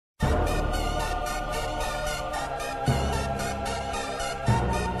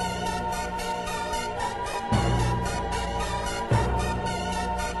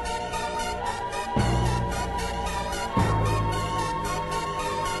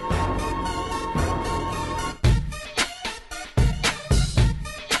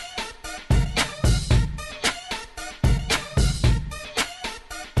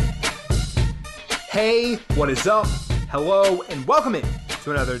Hey, what is up? Hello, and welcome in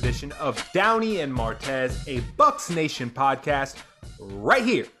to another edition of Downey and Martez, a Bucks Nation podcast right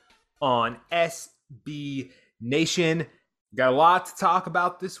here on SB Nation. Got a lot to talk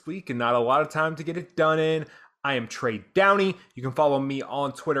about this week and not a lot of time to get it done in. I am Trey Downey. You can follow me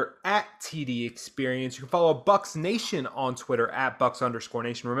on Twitter at TD Experience. You can follow Bucks Nation on Twitter at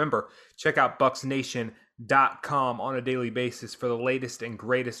Bucks_Nation. Remember, check out BucksNation.com on a daily basis for the latest and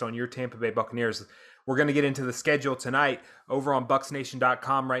greatest on your Tampa Bay Buccaneers. We're going to get into the schedule tonight over on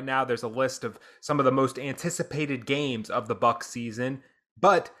BucksNation.com right now. There's a list of some of the most anticipated games of the Bucs season.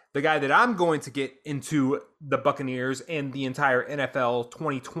 But the guy that I'm going to get into the Buccaneers and the entire NFL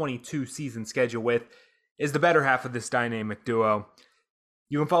 2022 season schedule with is the better half of this dynamic duo.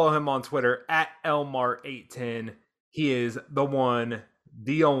 You can follow him on Twitter at Elmar810. He is the one,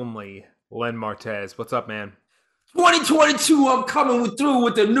 the only Len Martez. What's up, man? 2022, I'm coming through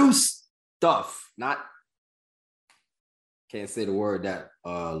with the new stuff. Can't say the word that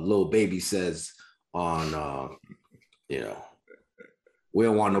Lil Baby says on, we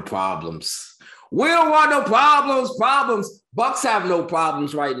don't want no problems. We don't want no problems. Bucks have no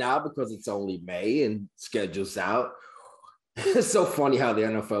problems right now because it's only May and schedule's out. It's so funny how the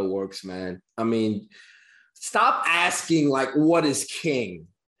NFL works, man. I mean, stop asking, like, what is king?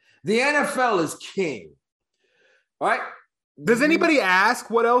 The NFL is king, right? Does anybody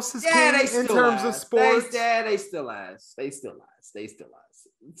ask what else is king in terms of sports? They still ask.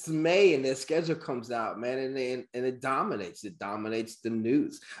 It's May and their schedule comes out, man, and it dominates. It dominates the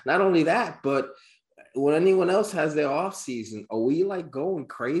news. Not only that, but when anyone else has their off season, are we like going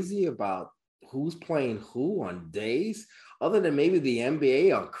crazy about who's playing who on days other than maybe the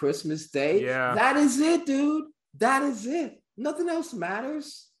NBA on Christmas Day? Yeah, that is it, dude. That is it. Nothing else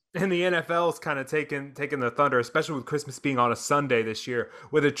matters. And the NFL is kind of taking the thunder, especially with Christmas being on a Sunday this year,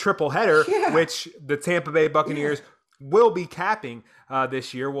 with a triple header, which the Tampa Bay Buccaneers will be capping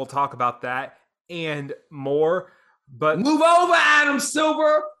this year. We'll talk about that and more. But move over, Adam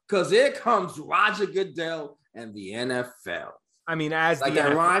Silver, because here comes Roger Goodell and the NFL. I mean, as like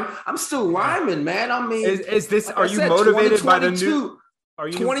that rhyme, I'm still rhyming, man. I mean, is this? Like are you motivated by the new? Are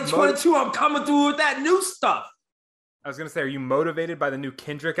you 2022? I'm coming through with that new stuff. I was gonna say, are you motivated by the new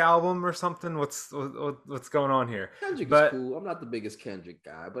Kendrick album or something? What's going on here? Kendrick is cool. I'm not the biggest Kendrick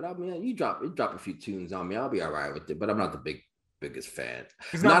guy, but I mean, you drop a few tunes on me, I'll be all right with it. But I'm not the biggest fan.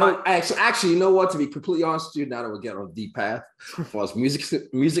 Actually, you know what? To be completely honest with you, now that we're getting on a deep path as far as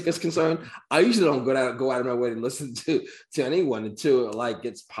music is concerned, I usually don't go out of my way to listen to anyone until it like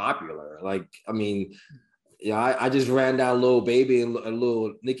gets popular. Like, I mean, yeah, I just ran down Lil Baby and a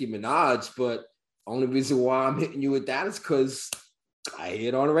little Nicki Minaj, but only reason why I'm hitting you with that is because I hear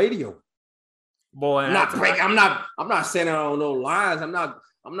it on the radio. Boy, I'm not saying I don't know lines.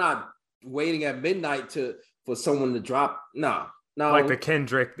 I'm not waiting at midnight for someone to drop. No. Like the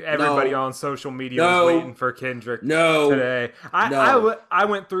Kendrick. Everybody on social media was waiting for Kendrick today. I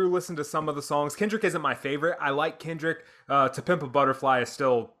went through, listened to some of the songs. Kendrick isn't my favorite. I like Kendrick. To Pimp a Butterfly is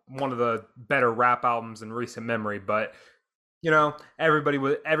still one of the better rap albums in recent memory, but everybody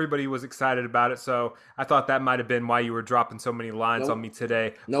was excited about it, so I thought that might have been why you were dropping so many lines on me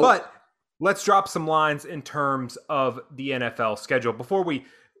today. But let's drop some lines in terms of the NFL schedule. Before we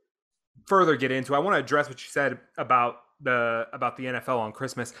further get into, I want to address what you said about the NFL on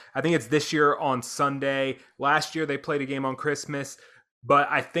Christmas. I think it's this year on Sunday. Last year they played a game on Christmas, but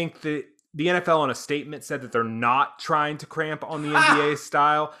I think that the NFL on a statement said that they're not trying to cramp on the NBA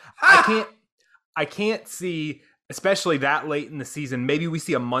style. I can't see, especially that late in the season. Maybe we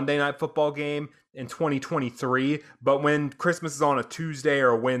see a Monday Night Football game in 2023, but when Christmas is on a Tuesday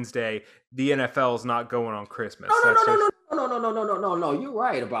or a Wednesday, the NFL is not going on Christmas. No. You're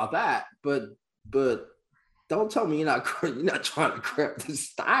right about that, but don't tell me you're not trying to cramp the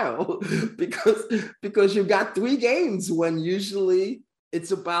style because you've got 3 games when usually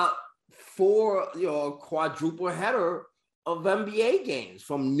it's about 4 quadruple header of NBA games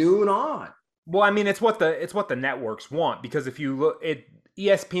from noon on. Well, I mean, it's what the networks want, because if you look at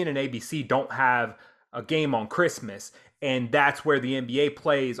ESPN and ABC don't have a game on Christmas, and that's where the NBA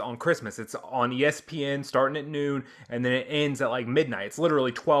plays on Christmas. It's on ESPN starting at noon, and then it ends at like midnight. It's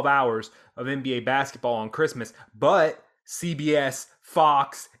literally 12 hours of NBA basketball on Christmas, but CBS,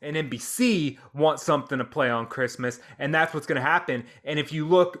 Fox, and NBC want something to play on Christmas, and that's what's going to happen. And if you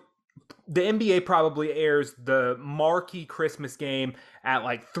look, the NBA probably airs the marquee Christmas game at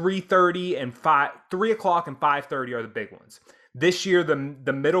like 3:30 and 3 o'clock and 5:30 are the big ones. This year, the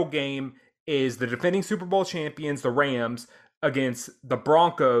middle game is the defending Super Bowl champions, the Rams, against the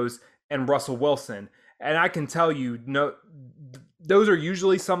Broncos and Russell Wilson. And I can tell you, those are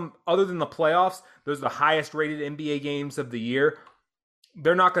usually other than the playoffs, those are the highest rated NBA games of the year.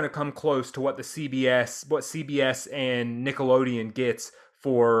 They're not going to come close to what CBS and Nickelodeon gets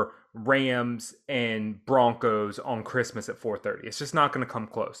for Rams and Broncos on Christmas at 4:30. It's just not going to come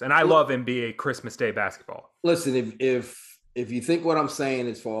close. And I love NBA Christmas Day basketball. Listen, if you think what I'm saying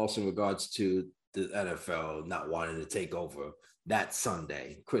is false in regards to the NFL not wanting to take over that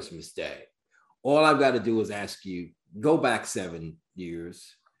Sunday, Christmas Day, all I've got to do is ask you, go back 7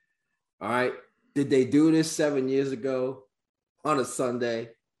 years. All right. Did they do this 7 years ago on a Sunday?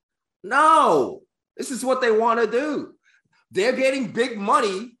 No. This is what they want to do. They're getting big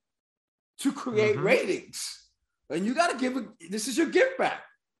money to create ratings. And you got to give it. This is your give back.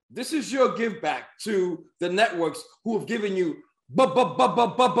 This is your give back to the networks who have given you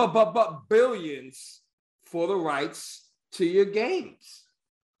billions for the rights to your games.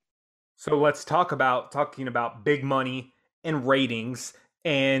 So let's talking about big money and ratings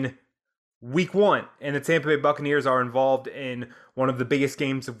and week one. And the Tampa Bay Buccaneers are involved in one of the biggest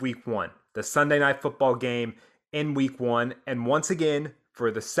games of week one, the Sunday Night Football game in week one. And once again, for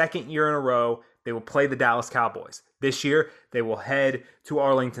the second year in a row, they will play the Dallas Cowboys. This year, they will head to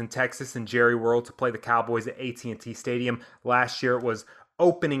Arlington, Texas and Jerry World to play the Cowboys at AT&T Stadium. Last year, it was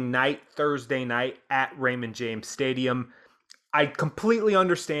opening night, Thursday night at Raymond James Stadium. I completely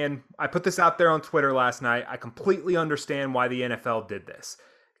understand. I put this out there on Twitter last night. I completely understand why the NFL did this.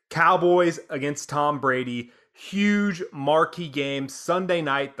 Cowboys against Tom Brady, huge marquee game, Sunday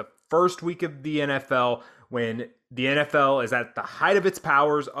night, the first week of the NFL, when the NFL is at the height of its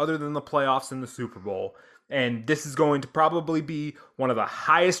powers other than the playoffs and the Super Bowl. And this is going to probably be one of the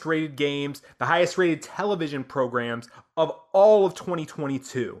highest rated games, the highest rated television programs of all of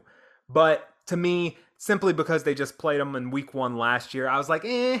 2022. But to me, simply because they just played them in week one last year, I was like,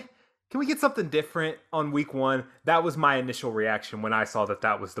 can we get something different on week one? That was my initial reaction when I saw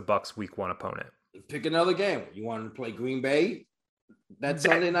that was the Bucs week one opponent. Pick another game. You want to play Green Bay that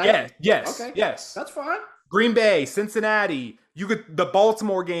Sunday night? Yeah, yes, okay. Yes. That's fine. Green Bay, Cincinnati. You could the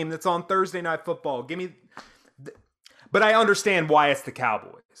Baltimore game that's on Thursday Night Football. Give me. But I understand why it's the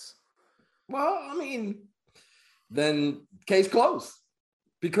Cowboys. Well, I mean, then case closed.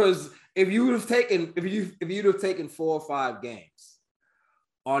 Because if you'd have taken 4 or 5 games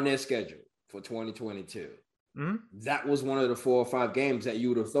on their schedule for 2022, that was one of the 4 or 5 games that you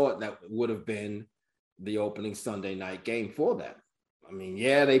would have thought that would have been the opening Sunday night game for that. I mean,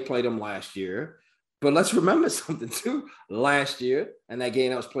 yeah, they played them last year, but let's remember something too. Last year, and that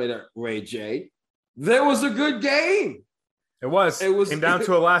game that was played at Ray J, there was a good game. It was came down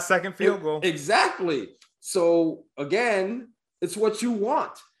to a last second field goal. Exactly. So again, it's what you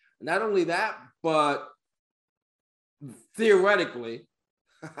want. Not only that, but theoretically,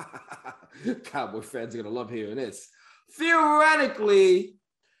 Cowboy fans are going to love hearing this. Theoretically,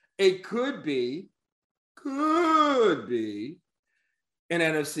 it could be an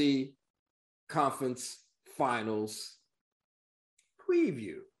NFC Conference Finals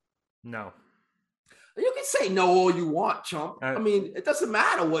preview. No. You can say no all you want, chump. I mean, it doesn't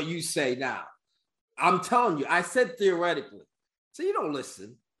matter what you say now. I'm telling you, I said theoretically. So you don't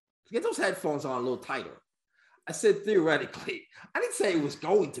listen. Get those headphones on a little tighter. I said theoretically. I didn't say it was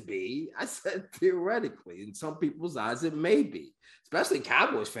going to be. I said theoretically. In some people's eyes, it may be. Especially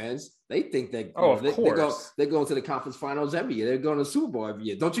Cowboys fans. They think that they're going to the conference finals every year. They're going to the Super Bowl every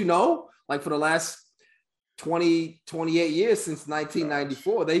year. Don't you know? Like for the last 28 years since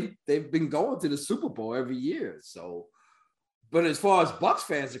 1994, they've been going to the Super Bowl every year. So, but as far as Bucs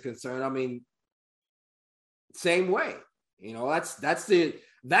fans are concerned, I mean, same way. You know, that's the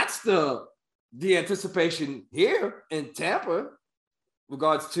anticipation here in Tampa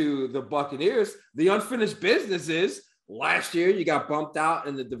regards to the Buccaneers. The unfinished business is last year you got bumped out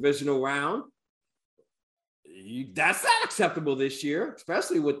in the divisional round. That's not acceptable this year,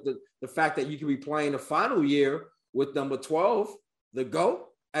 especially with the fact that you could be playing the final year with number 12, the GOAT,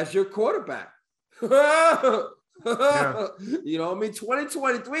 as your quarterback. Yeah. You know, I mean,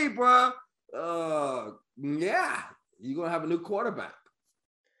 2023, bro. Yeah, you're going to have a new quarterback.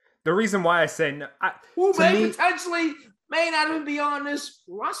 The reason why I say no, who potentially may not even be on this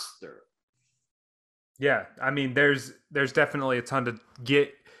roster. Yeah, I mean, there's definitely a ton to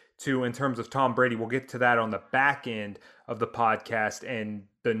get to in terms of Tom Brady. We'll get to that on the back end of the podcast and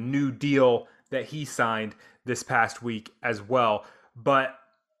the new deal that he signed this past week as well. But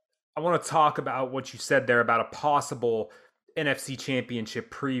I want to talk about what you said there about a possible NFC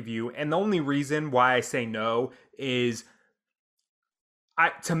Championship preview. And the only reason why I say no is,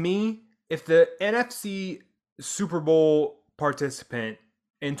 to me, if the NFC Super Bowl participant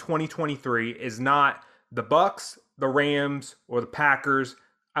in 2023 is not the Bucs, the Rams or the Packers,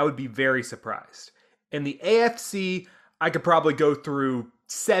 I would be very surprised. In the AFC, I could probably go through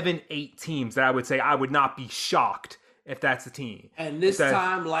 7-8 teams that I would say I would not be shocked if that's the team. And this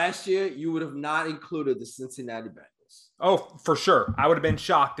time last year, you would have not included the Cincinnati Bengals. Oh, for sure. I would have been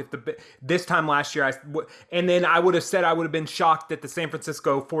shocked if this time last year, and then I would have said I would have been shocked that the San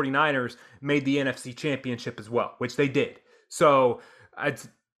Francisco 49ers made the NFC Championship as well, which they did. So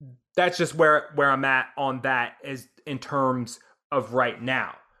that's just where I'm at on that as in terms of right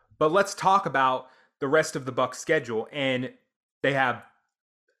now. But let's talk about the rest of the Bucs schedule. And they have,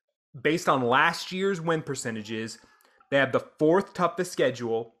 based on last year's win percentages, they have the 4th toughest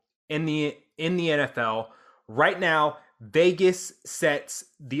schedule in the NFL. Right now, Vegas sets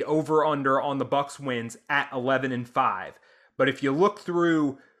the over-under on the Bucs wins at 11-5. But if you look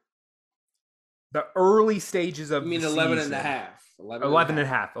through the early stages of the season... 11 and a half. 11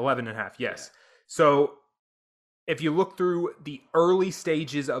 and a half, yes. Yeah. So if you look through the early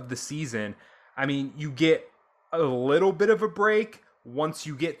stages of the season, I mean, you get a little bit of a break once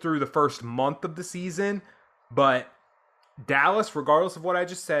you get through the first month of the season, but Dallas, regardless of what I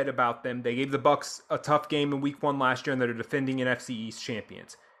just said about them, they gave the Bucs a tough game in week 1 last year, and they're defending NFC East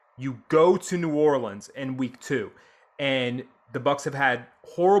champions. You go to New Orleans in week 2, and the Bucs have had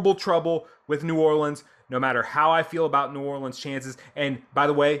horrible trouble with New Orleans, no matter how I feel about New Orleans' chances. And by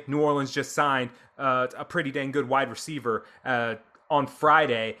the way, New Orleans just signed a pretty dang good wide receiver on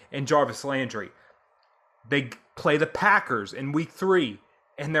Friday in Jarvis Landry. They play the Packers in week 3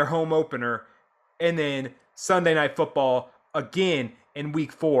 in their home opener, and then Sunday Night Football, again, in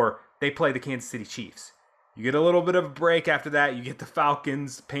week 4, they play the Kansas City Chiefs. You get a little bit of a break after that. You get the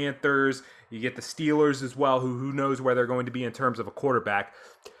Falcons, Panthers, you get the Steelers as well, who knows where they're going to be in terms of a quarterback.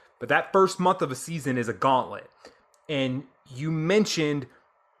 But that first month of a season is a gauntlet. And you mentioned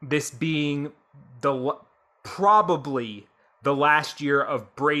this being probably the last year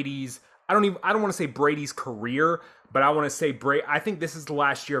of Brady's, I don't want to say Brady's career, but I want to say I think this is the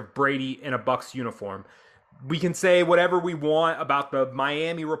last year of Brady in a Bucs uniform. We can say whatever we want about the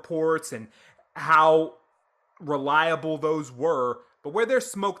Miami reports and how reliable those were, but where there's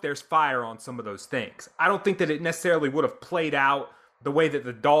smoke, there's fire on some of those things. I don't think that it necessarily would have played out the way that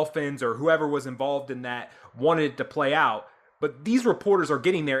the Dolphins or whoever was involved in that wanted it to play out, but these reporters are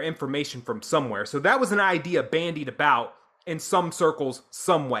getting their information from somewhere. So that was an idea bandied about in some circles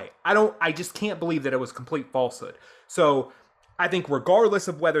some way. I just can't believe that it was complete falsehood. So I think regardless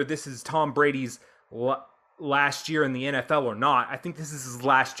of whether this is Tom Brady's last year in the NFL or not, I think this is his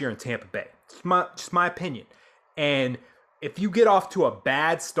last year in Tampa Bay. It's just my opinion. And if you get off to a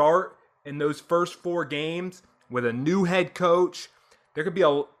bad start in those first 4 games with a new head coach, there could be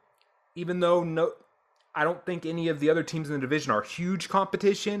I don't think any of the other teams in the division are huge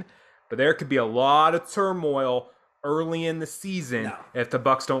competition, but there could be a lot of turmoil early in the season if the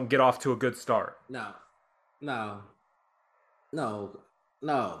Bucs don't get off to a good start. No. There's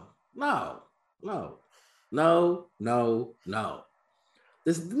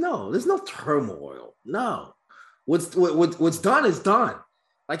no turmoil. No. What's done is done.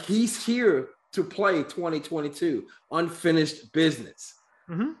 Like, he's here to play 2022, unfinished business.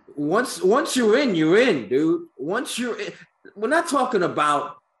 Mm-hmm. Once you're in, dude. Once you're in, we're not talking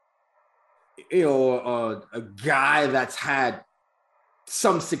about a guy that's had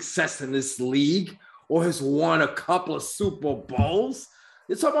some success in this league or has won a couple of Super Bowls.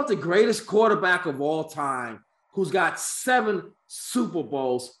 You're talking about the greatest quarterback of all time who's got 7 Super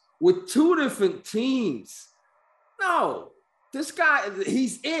Bowls with 2 different teams. No, this guy,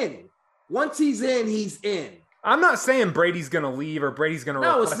 he's in. Once he's in, he's in. I'm not saying Brady's going to leave or Brady's going to.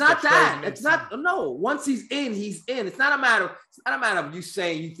 No, it's not that. It's not. No, once he's in, he's in. It's not a matter of you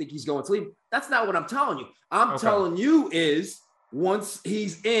saying you think he's going to leave. That's not what I'm telling you. I'm telling you is once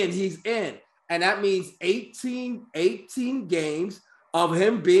he's in, he's in. And that means 18 games of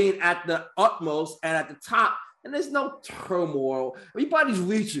him being at the utmost and at the top. And there's no turmoil. Everybody's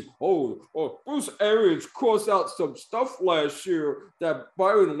reaching. Bruce Arians crossed out some stuff last year that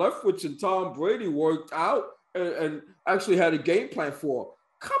Byron Leftwich and Tom Brady worked out and actually had a game plan for.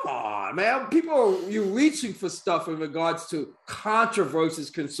 Come on, man. You're reaching for stuff in regards to controversies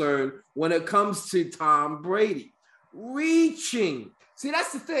concerned when it comes to Tom Brady. Reaching. See,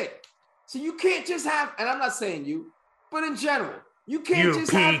 that's the thing. So you can't just have, and I'm not saying you, but in general, you can't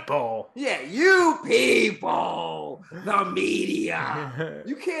just people. You people, the media.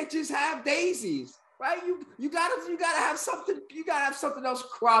 You can't just have daisies, right? You gotta have something. You gotta have something else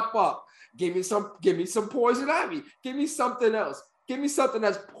crop up. Give me some poison ivy. Give me something else. Give me something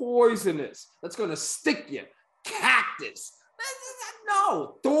that's poisonous. That's gonna stick you. Cactus.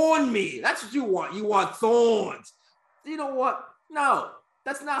 No, thorn me. That's what you want. You want thorns. You know what? No,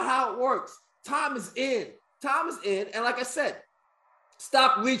 that's not how it works. Time is in. Time is in. And like I said,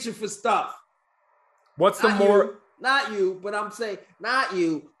 stop reaching for stuff. What's the more? Not you, but I'm saying not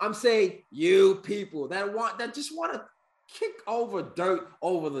you. I'm saying you people that just want to kick over dirt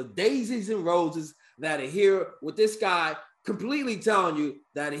over the daisies and roses that are here with this guy completely telling you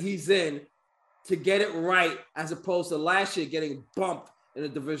that he's in to get it right, as opposed to last year getting bumped in the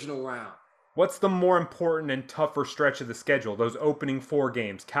divisional round. What's the more important and tougher stretch of the schedule? Those opening 4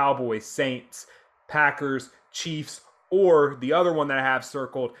 games: Cowboys, Saints, Packers, Chiefs, or the other one that I have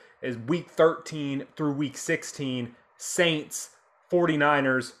circled is week 13 through week 16, Saints,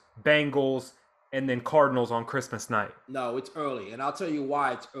 49ers, Bengals, and then Cardinals on Christmas night. No, it's early. And I'll tell you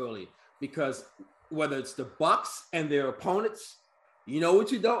why it's early. Because whether it's the Bucs and their opponents, you know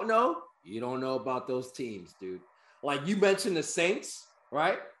what you don't know? You don't know about those teams, dude. Like you mentioned the Saints,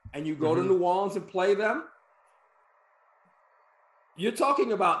 right? And you go to New Orleans and play them. You're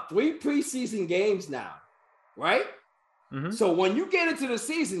talking about 3 preseason games now, right? So when you get into the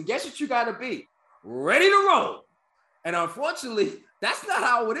season, guess what you got to be? Ready to roll. And unfortunately, that's not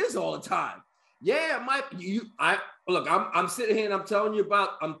how it is all the time. Yeah, it might. I'm sitting here and I'm telling you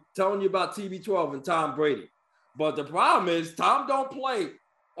about TB12 and Tom Brady. But the problem is Tom don't play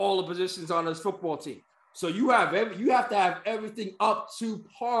all the positions on his football team. So you have to have everything up to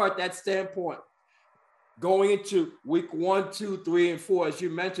par at that standpoint. Going into week 1, 2, 3, and 4, as you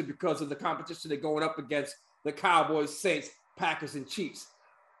mentioned, because of the competition they're going up against the Cowboys, Saints, Packers, and Chiefs.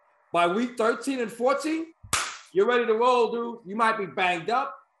 By week 13 and 14, you're ready to roll, dude. You might be banged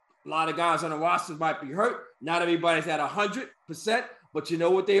up. A lot of guys on the roster might be hurt. Not everybody's at 100%, but you know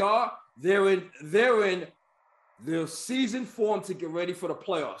what they are? They're in their season form to get ready for the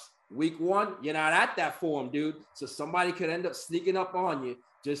playoffs. Week 1, you're not at that form, dude. So somebody could end up sneaking up on you,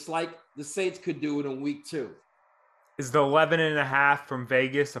 just like the Saints could do it in week 2. Is the 11.5 from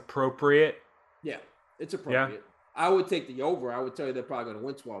Vegas appropriate? Yeah, it's appropriate. Yeah. I would take the over. I would tell you they're probably going to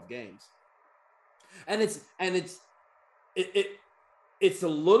win 12 games. And it's a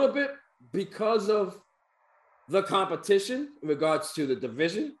little bit because of the competition in regards to the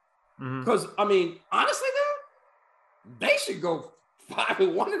division. Because, I mean, honestly, dude, they should go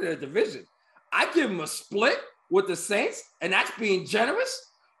 5-1 in their division. I give them a split with the Saints, and that's being generous.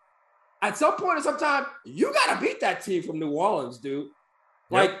 At some point in some time, you got to beat that team from New Orleans, dude.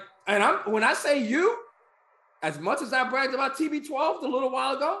 Like, and when I say you, as much as I bragged about TB12 a little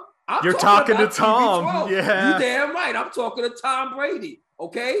while ago, you're talking to Tom. TB12. Yeah. You damn right. I'm talking to Tom Brady.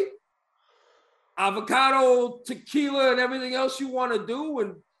 Okay. Avocado, tequila, and everything else you want to do.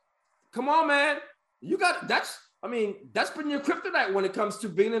 And come on, man. That's been your kryptonite when it comes to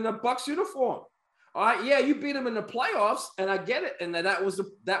being in a Bucs uniform. All right. Yeah, you beat them in the playoffs, and I get it. And that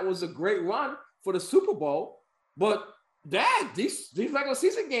was a great run for the Super Bowl. But these regular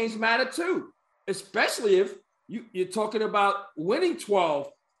season games matter too, especially if you're talking about winning 12,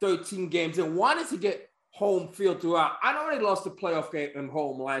 13 games and wanting to get home field throughout. I know they lost the playoff game at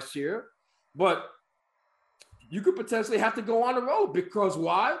home last year, but you could potentially have to go on the road because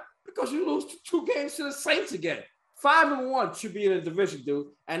why? Because you lose 2 games to the Saints again. 5-1 should be in the division, dude.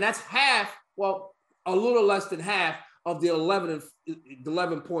 And that's half, well, a little less than half of the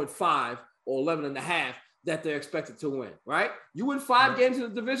 11.5 or 11.5 that they're expected to win, right? You win 5 games in the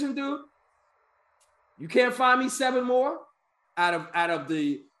division, dude. You can't find me 7 more out of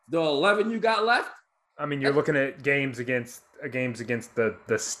the 11 you got left. I mean, you're looking at games against the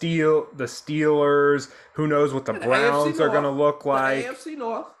Steelers. Who knows what the Browns are going to look like? The AFC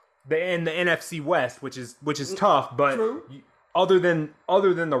North. And the NFC West, which is tough. But other than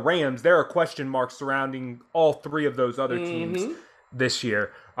the Rams, there are question marks surrounding all 3 of those other teams this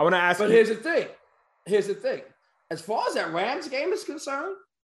year. I want to ask. But here's the thing. As far as that Rams game is concerned,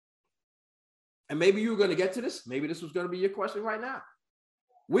 and maybe you were going to get to this. Maybe this was going to be your question right now.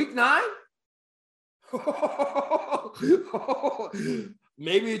 Week 9.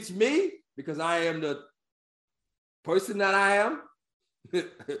 Maybe it's me because I am the person that I am,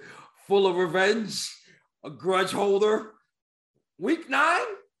 full of revenge, a grudge holder. Week 9.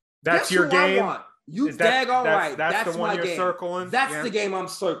 That's your game. You daggone right. That's the one you're circling. That's the game I'm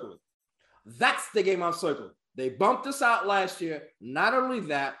circling. They bumped us out last year. Not only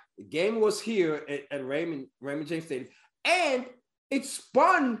that, the game was here at Raymond James Stadium, and it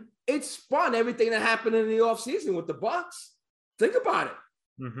spun everything that happened in the offseason with the Bucs. Think about it.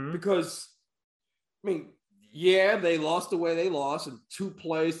 Because, I mean, yeah, they lost the way they lost, and 2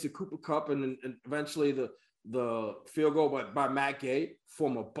 plays to Cooper Kupp, and eventually the field goal by Matt Gay,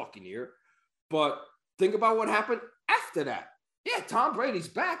 former Buccaneer. But think about what happened after that. Yeah, Tom Brady's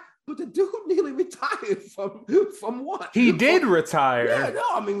back, but the dude nearly retired from what? He did retire. Yeah, no,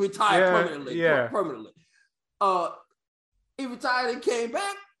 I mean retired permanently. Yeah. Permanently. He retired and came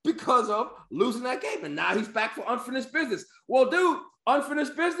back because of losing that game. And now he's back for unfinished business. Well, dude,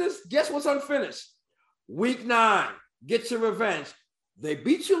 unfinished business, guess what's unfinished? Week 9, get your revenge. They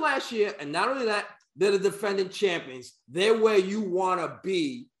beat you last year, and not only that, they're the defending champions. They're where you want to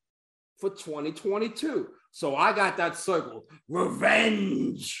be for 2022. So I got that circle.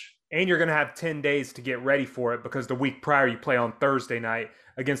 Revenge. And you're going to have 10 days to get ready for it because the week prior you play on Thursday night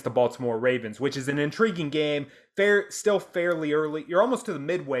against the Baltimore Ravens, which is an intriguing game. Still fairly early. You're almost to the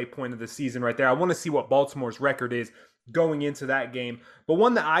midway point of the season right there. I want to see what Baltimore's record is going into that game. But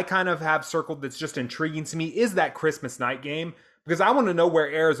one that I kind of have circled that's just intriguing to me is that Christmas night game, because I want to know where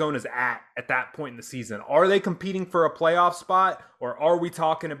Arizona's at that point in the season. Are they competing for a playoff spot, or are we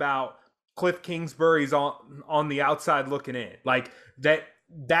talking about Cliff Kingsbury's on the outside looking in? Like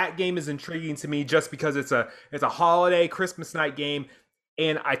that game is intriguing to me just because it's a holiday Christmas night game,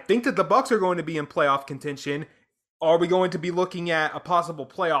 and I think that the Bucs are going to be in playoff contention. Are we going to be looking at a possible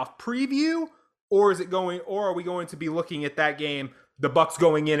playoff preview, or are we going to be looking at that game, the Bucs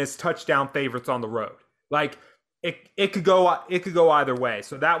going in as touchdown favorites on the road? Like it could go either way.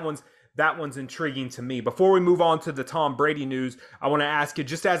 So that one's intriguing to me. Before we move on to the Tom Brady news, I want to ask you,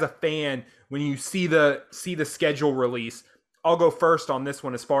 just as a fan, when you see the schedule release, I'll go first on this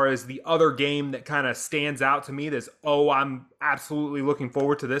one as far as the other game that kind of stands out to me. I'm absolutely looking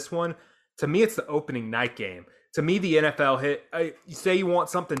forward to this one. To me, it's the opening night game. To me, the NFL hit, you say you want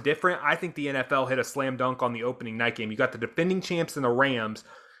something different, I think the NFL hit a slam dunk on the opening night game. You got the defending champs and the Rams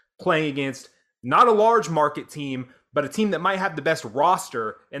playing against not a large market team, but a team that might have the best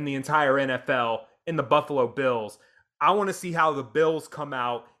roster in the entire NFL in the Buffalo Bills. I want to see how the Bills come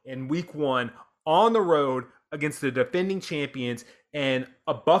out in week 1 on the road against the defending champions and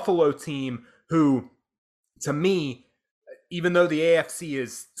a Buffalo team who, to me, even though the AFC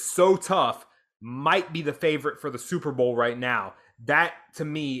is so tough, might be the favorite for the Super Bowl right now. That, to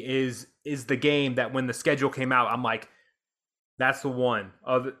me, is the game that when the schedule came out, I'm like, that's the one.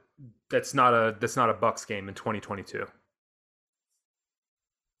 That's not a Bucs game in 2022.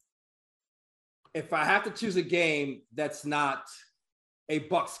 If I have to choose a game that's not a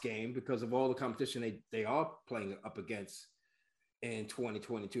Bucs game because of all the competition they are playing up against in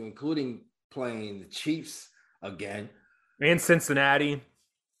 2022, including playing the Chiefs again. And Cincinnati.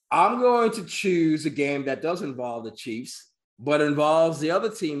 I'm going to choose a game that does involve the Chiefs, but involves the other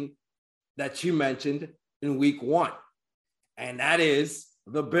team that you mentioned in week 1. And that is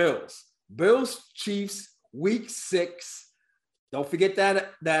the Bills. Bills Chiefs week 6. Don't forget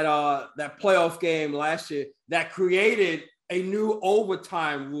that playoff game last year that created a new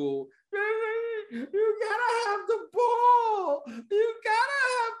overtime rule. You gotta have the ball. You gotta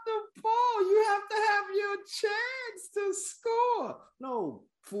have the ball. You have to have your chance to score. No,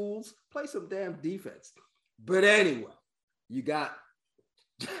 fools, play some damn defense. But anyway, you got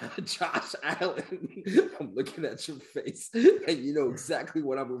Josh Allen. I'm looking at your face, and you know exactly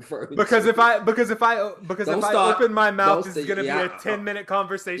what I'm referring because to. If I open my mouth, this is going to be a 10-minute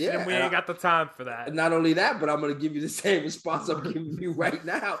conversation, and we ain't got the time for that. Not only that, but I'm going to give you the same response I'm giving you right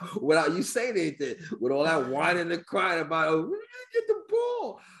now without you saying anything, with all that whining and crying about, oh, we didn't get the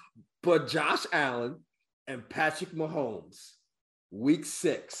ball. But Josh Allen and Patrick Mahomes, week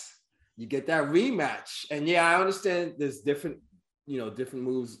 6, you get that rematch, and yeah, I understand there's different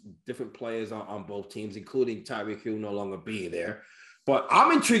moves, different players on both teams, including Tyreek Hill no longer being there. But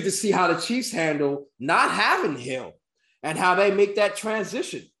I'm intrigued to see how the Chiefs handle not having Hill and how they make that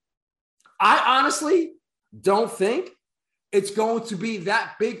transition. I honestly don't think it's going to be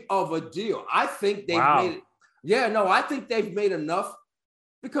that big of a deal. I think they've made it. Yeah, no, I think they've made enough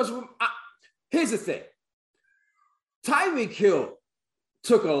because here's the thing. Tyreek Hill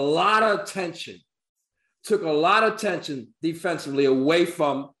took a lot of attention defensively away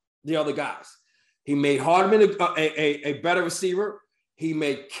from the other guys. He made Hardman a better receiver. He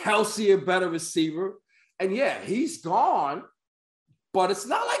made Kelsey a better receiver. And yeah, he's gone, but it's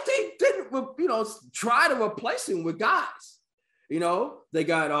not like they didn't, try to replace him with guys. They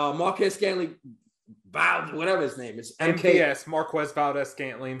got Marquez Scantling, whatever his name is. MKS, Marquez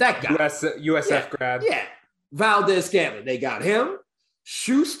Valdez-Scantling. That guy. USF grad. Yeah, Valdez-Scantling. They got him.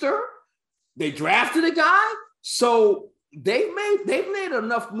 Schuster. They drafted a guy, so they've made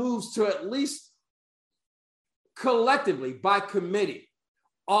enough moves to at least collectively by committee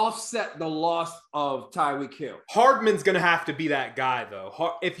offset the loss of Tyreek Hill. Hardman's going to have to be that guy,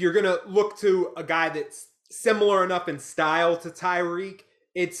 though. If you're going to look to a guy that's similar enough in style to Tyreek,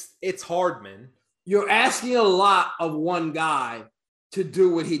 it's Hardman. You're asking a lot of one guy to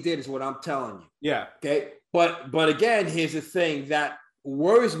do what he did is what I'm telling you. Yeah. Okay. But again, here's the thing that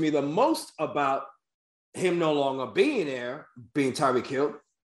worries me the most about him no longer being there, being Tyreek Hill,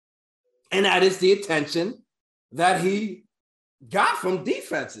 and that is the attention that he got from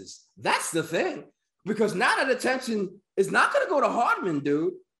defenses. That's the thing. Because now that attention is not going to go to Hardman,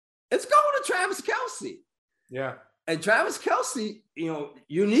 dude. It's going to Travis Kelce. Yeah. And Travis Kelce,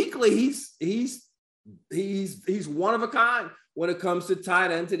 uniquely, he's one of a kind when it comes to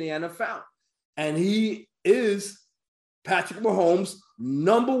tight ends in the NFL. And he is Patrick Mahomes'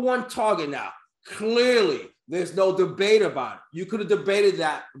 number one target now. Clearly, there's no debate about it. You could have debated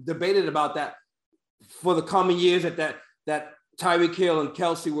about that for the coming years that Tyreek Hill and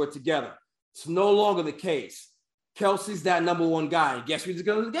Kelce were together. It's no longer the case. Kelce's that number one guy. And guess what he's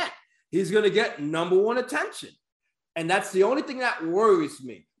going to get? He's going to get number one attention. And that's the only thing that worries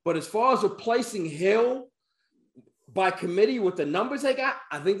me. But as far as replacing Hill by committee with the numbers they got,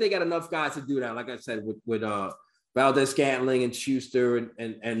 I think they got enough guys to do that. Like I said, with Valdez-Scantling and Schuster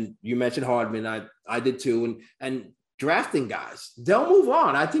and you mentioned Hardman. I did too. And drafting guys. They'll move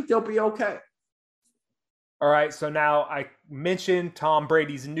on. I think they'll be okay. All right. So now I mentioned Tom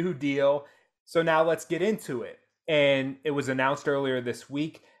Brady's new deal. So now let's get into it. And it was announced earlier this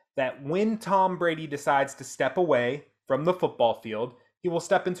week that when Tom Brady decides to step away from the football field, he will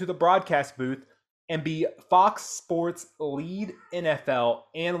step into the broadcast booth and be Fox Sports lead NFL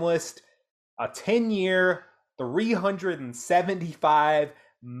analyst, a 10-year, $375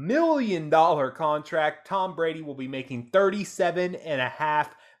 million contract. Tom Brady will be making $37.5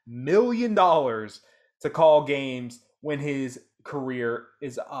 million to call games when his career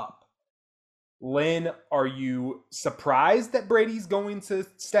is up. Lynn, are you surprised that Brady's going to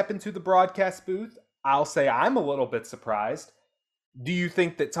step into the broadcast booth? I'll say I'm a little bit surprised. Do you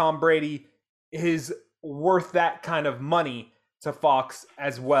think that Tom Brady is worth that kind of money to Fox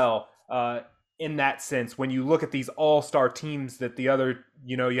as well, in that sense? When you look at these all-star teams that the other,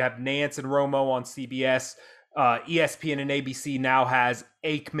 you have Nance and Romo on CBS, ESPN and ABC now has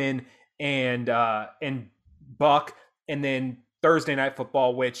Aikman and Buck, and then Thursday Night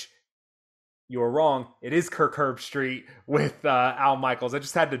Football, which you were wrong. It is Kirk Herbstreit with Al Michaels. I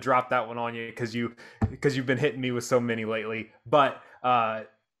just had to drop that one on you because you've been hitting me with so many lately. But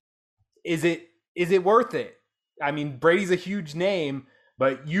is it worth it? I mean, Brady's a huge name,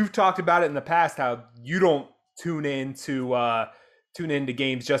 but you've talked about it in the past how you don't tune into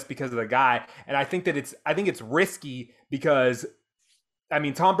games just because of the guy. And I think it's risky because, I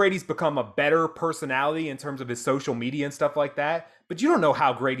mean, Tom Brady's become a better personality in terms of his social media and stuff like that, but you don't know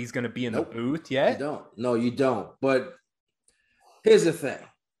how great he's going to be in the booth yet. You don't. No, you don't. But here's the thing.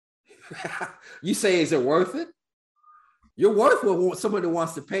 You say, is it worth it? You're worth what somebody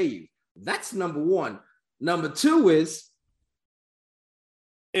wants to pay you. That's number one. Number two is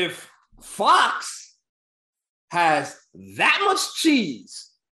if Fox has that much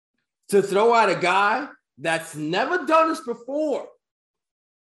cheese to throw at a guy that's never done this before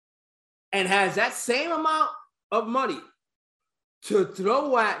and has that same amount of money to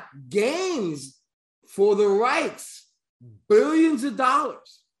throw at games for the rights, billions of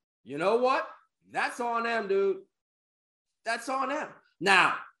dollars, you know what? That's on them, dude. That's on them.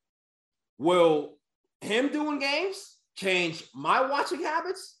 Now, will him doing games change my watching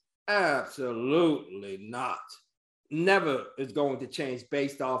habits? Absolutely not. Never is going to change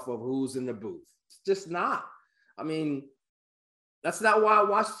based off of who's in the booth. It's just not. I mean, that's not why I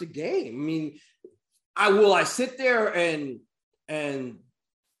watch the game. I mean, I sit there and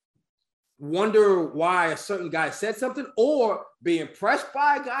wonder why a certain guy said something or be impressed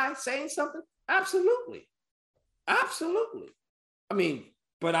by a guy saying something? Absolutely. Absolutely. I mean,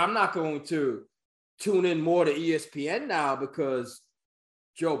 but I'm not going to tune in more to ESPN now because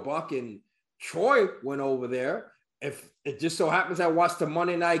Joe Buck and Troy went over there. If it just so happens I watched the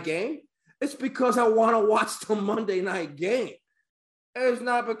Monday night game, it's because I want to watch the Monday night game. It's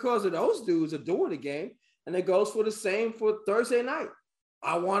not because of those dudes are doing the game. And it goes for the same for Thursday night.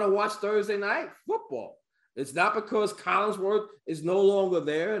 I want to watch Thursday night football. It's not because Collinsworth is no longer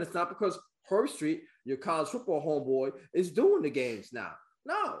there, and it's not because Herbstreit, your college football homeboy, is doing the games now.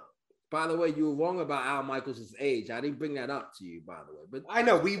 No. By the way, you were wrong about Al Michaels' age. I didn't bring that up to you, by the way. But I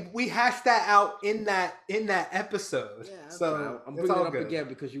know we hashed that out in that episode. Yeah, so I'm bringing it up again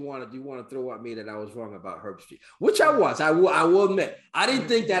because you want to throw at me that I was wrong about Herbstreit, which I was. I will admit. I didn't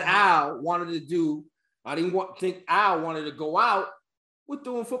think that Al wanted to do. I didn't think Al wanted to go out with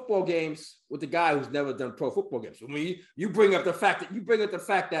doing football games with the guy who's never done pro football games. I mean, you bring up the fact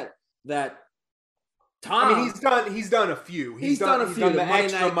that Tom, I mean, he's done a few. He's done a few. The Monday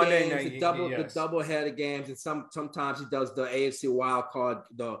extra night Monday games, night, the double header games, and sometimes he does the AFC wild card,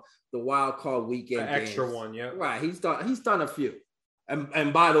 the wild card weekend extra games. one, yeah. Right. He's done a few.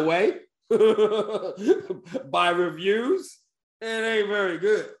 And by the way, by reviews, it ain't very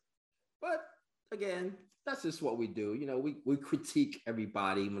good. But again, that's just what we do. You know, we critique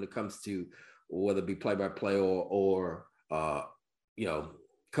everybody when it comes to whether it be play-by-play or you know,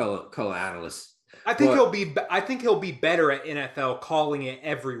 color analysts. I think he'll be better at NFL calling it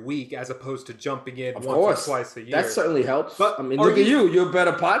every week as opposed to jumping in once or twice a year. That certainly helps. But I mean, look at you. You're a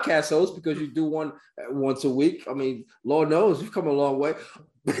better podcast host because you do one once a week. I mean, Lord knows you've come a long way.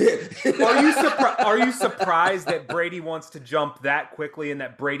 Are you surprised that Brady wants to jump that quickly and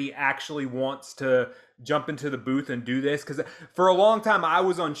that Brady actually wants to jump into the booth and do this? Because for a long time, I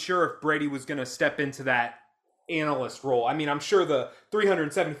was unsure if Brady was going to step into that analyst role. I mean, I'm sure the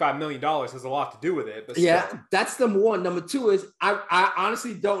 $375 million has a lot to do with it. But yeah, that's number one. Number two is I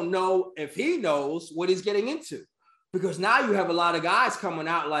honestly don't know if he knows what he's getting into, because now you have a lot of guys coming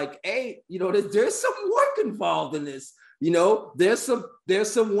out like, hey, you know, there's some work involved in this. You know, there's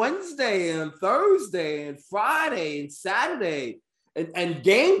some Wednesday and Thursday and Friday and Saturday and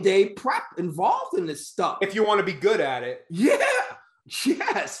game day prep involved in this stuff. If you want to be good at it. Yeah.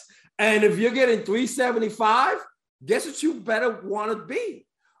 Yes. And if you're getting 375, guess what you better want to be?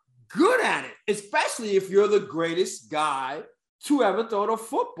 Good at it, especially if you're the greatest guy to ever throw the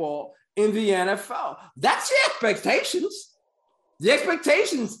football in the NFL. That's the expectations. The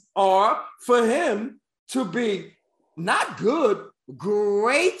expectations are for him to be not good,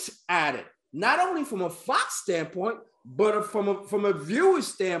 great at it. Not only from a Fox standpoint, but from a viewer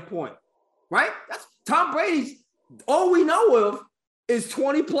standpoint, right? That's Tom Brady's, all we know of is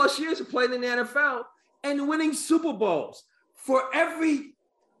 20 plus years of playing in the NFL and winning Super Bowls. For every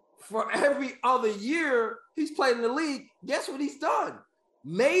other year he's played in the league, guess what he's done?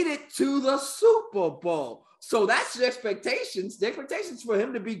 Made it to the Super Bowl. So that's the expectations. The expectations for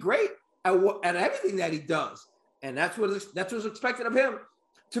him to be great at everything that he does. And that's what's expected of him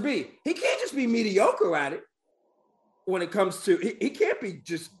to be. He can't just be mediocre at it when it comes to, he can't be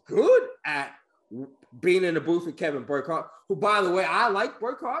just good at being in the booth with Kevin Burkhardt, who, by the way, I like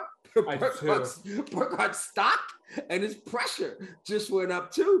Burkhardt. Burkhardt's stock and his pressure just went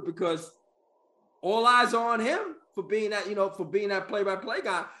up too, because all eyes are on him for being that play-by-play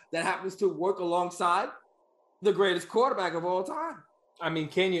guy that happens to work alongside the greatest quarterback of all time. I mean,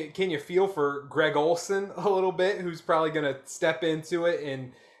 can you feel for Greg Olsen a little bit, who's probably going to step into it?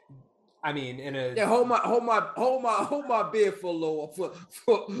 And I mean, hold my beer for a little for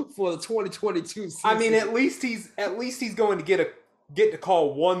the 2022 season. I mean, at least he's going to get to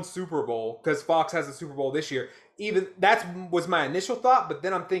call one Super Bowl, because Fox has a Super Bowl this year. Even that was my initial thought, but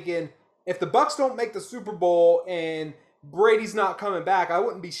then I'm thinking, if the Bucs don't make the Super Bowl and Brady's not coming back, I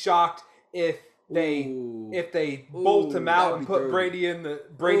wouldn't be shocked if they bolt him out and put Brady in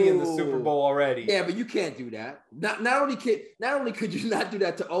the Super Bowl already. Yeah, but you can't do that. Not only could you not do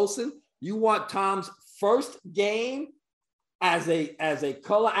that to Olsen, you want Tom's first game as a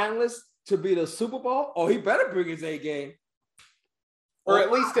color analyst to be the Super Bowl, or he better bring his A game. Or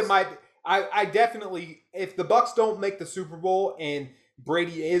at least it might. I definitely, if the Bucs don't make the Super Bowl and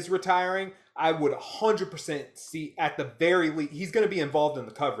Brady is retiring, I would 100% see, at the very least, he's going to be involved in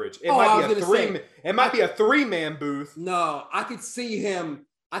the coverage. It might be a three-man booth. No, I could see him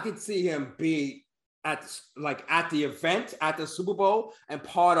be at the event at the Super Bowl and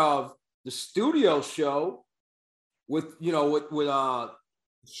part of the studio show with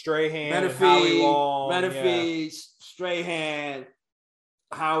Strahan, Menifee, Howie Long, Strahan,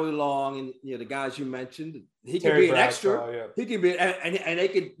 Howie Long, and the guys you mentioned. He could Terry be an Bradshaw, extra. yeah. He could be, and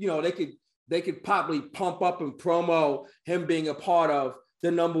they could probably pump up and promo him being a part of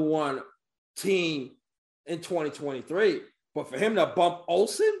the number one team in 2023. But for him to bump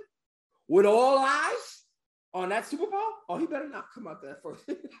Olsen with all eyes on that Super Bowl, oh, he better not come out there first.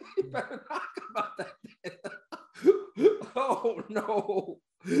 He better not come out there. Oh no,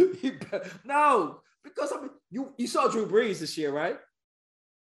 no, because I mean, you saw Drew Brees this year, right?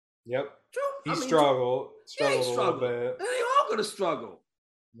 Yep. He struggled a little bit. And they all gonna struggle.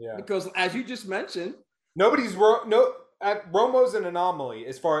 Yeah. Because as you just mentioned, Romo's an anomaly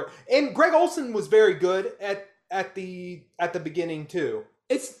as far, and Greg Olsen was very good at the beginning too.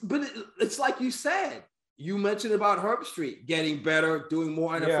 It's like you said. You mentioned about Herbstreit getting better, doing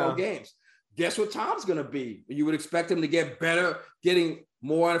more NFL games. Guess what Tom's gonna be? You would expect him to get better, getting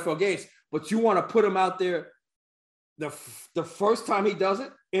more NFL games, but you want to put him out there the first time he does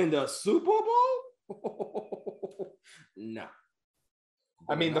it in the Super Bowl? No.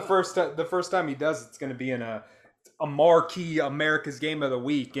 I mean, the first time he does, it's going to be in a marquee America's Game of the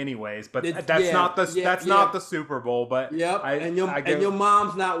Week, anyways. But that's not the Super Bowl. But and your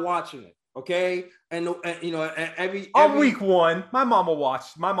mom's not watching it, okay? And every on week one, my mom will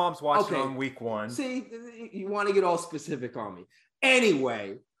watch. My mom's watching on week one. See, you want to get all specific on me.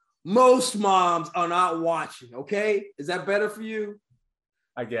 Anyway, most moms are not watching. Okay, is that better for you?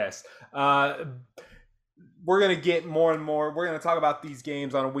 I guess. We're going to get more and more. We're going to talk about these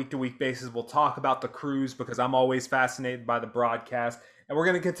games on a week-to-week basis. We'll talk about the Crews because I'm always fascinated by the broadcast. And we're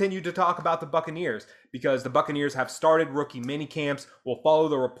going to continue to talk about the Buccaneers because the Buccaneers have started rookie mini camps. We'll follow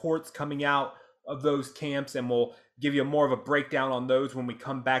the reports coming out of those camps, and we'll give you more of a breakdown on those when we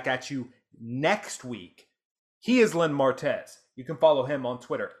come back at you next week. He is Len Martez. You can follow him on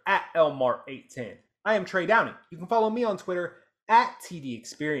Twitter at LMart810. I am Trey Downey. You can follow me on Twitter at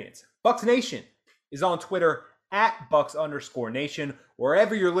TDExperience. Bucs Nation is on Twitter at Bucs_Nation.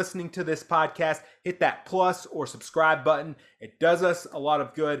 Wherever you're listening to this podcast, hit that plus or subscribe button. It does us a lot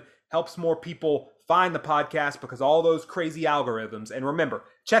of good, helps more people find the podcast because all those crazy algorithms. And remember,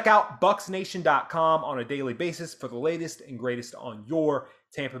 check out BucsNation.com on a daily basis for the latest and greatest on your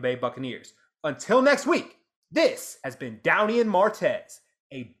Tampa Bay Buccaneers. Until next week, this has been Downey and Martez,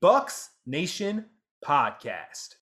 a Bucs Nation podcast.